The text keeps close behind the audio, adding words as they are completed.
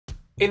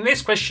In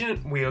this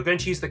question, we are going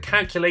to use the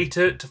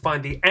calculator to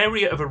find the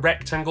area of a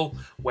rectangle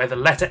where the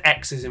letter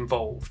x is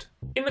involved.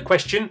 In the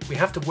question, we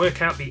have to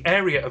work out the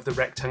area of the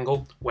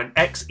rectangle when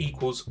x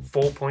equals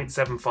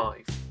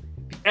 4.75.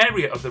 The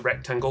area of the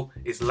rectangle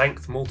is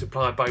length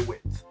multiplied by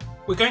width.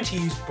 We're going to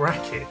use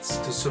brackets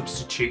to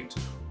substitute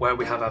where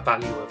we have a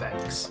value of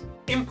x.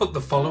 Input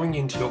the following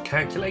into your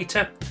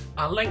calculator.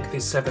 Our length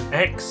is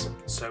 7x,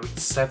 so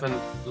it's 7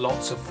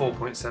 lots of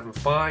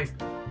 4.75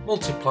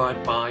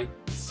 multiplied by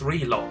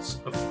 3 lots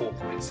of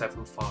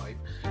 4.75.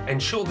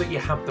 Ensure that you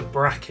have the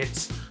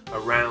brackets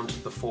around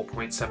the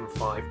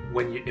 4.75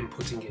 when you're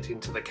inputting it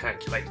into the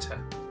calculator.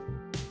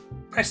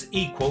 Press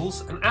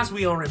equals, and as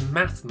we are in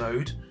math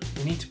mode,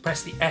 we need to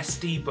press the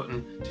SD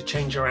button to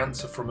change our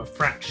answer from a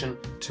fraction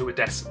to a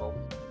decimal.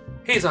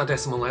 Here's our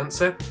decimal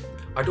answer.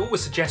 I'd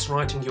always suggest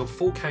writing your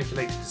full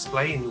calculator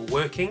display in your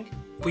working.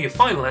 For your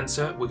final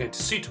answer, we're going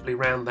to suitably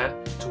round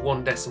that to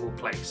 1 decimal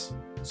place,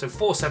 so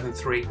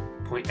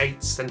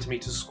 473.8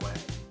 centimetres squared.